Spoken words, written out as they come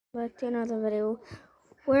Back to another video.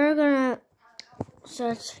 We're gonna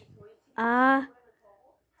search a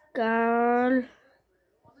girl,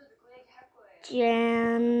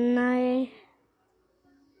 Jenna.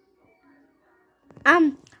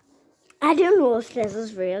 I don't know if this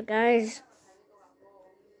is real, guys.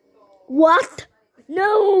 What?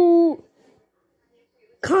 No!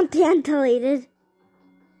 Content deleted.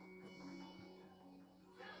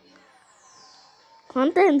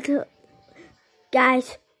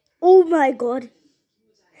 Guys. Oh my god.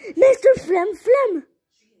 Mr. Flim Flim.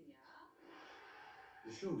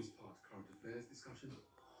 The show is part current affairs discussion.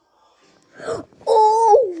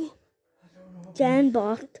 Oh! Jen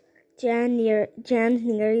blocked. Jen's near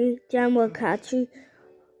you. Jen will catch you.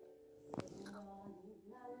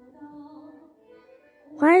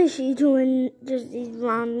 Why is she doing just these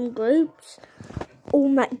random groups? Oh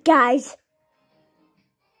my, guys.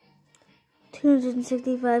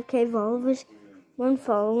 265k followers. One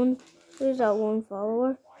following. Who's that one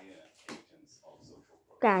follower?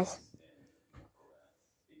 Guys.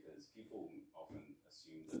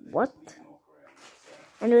 What?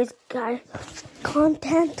 Anyways, guys.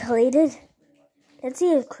 Content deleted. Let's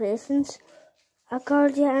see his creations. I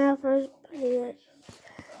got Jenna for player.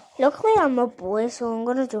 Luckily, I'm a boy, so I'm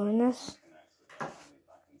gonna join this.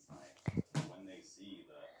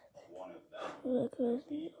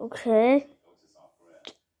 Okay.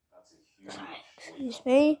 Sorry, excuse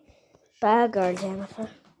me. Bad girl, Jennifer.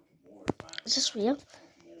 Is this real?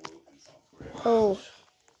 Oh.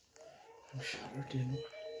 I'm shattered, Jenna.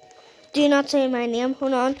 Do not say my name.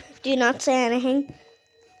 Hold on. Do not say anything.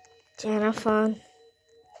 Jennifer.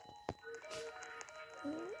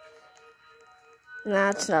 Nah,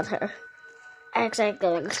 it's not her. Exactly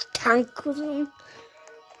like a tank with him.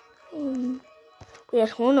 Wait,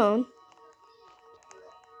 hold on.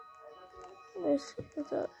 Where's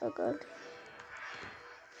that? Oh god.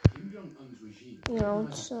 No,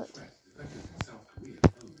 it's not.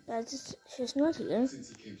 She's not here.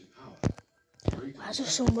 Why is there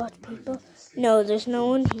so much people? No, there's no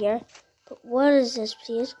one here. But what is this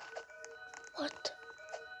place? What?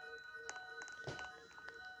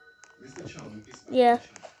 Yeah.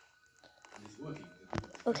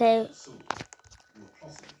 Okay.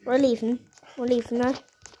 We're leaving. We're leaving now.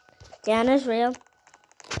 Jenna's real.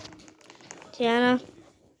 Jenna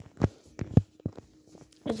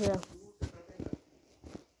is real.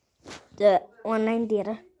 The online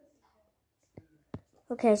data.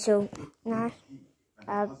 Okay, so now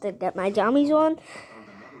I have to get my jammies on.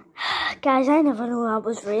 Guys, I never knew that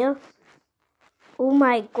was real. Oh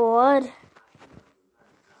my god.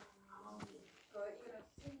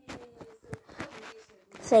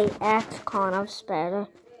 Say ex-con of Spider.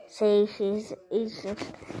 Say he's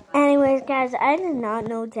just. Anyways, guys, I did not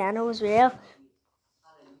know Jenna was real.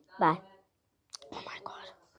 Bye.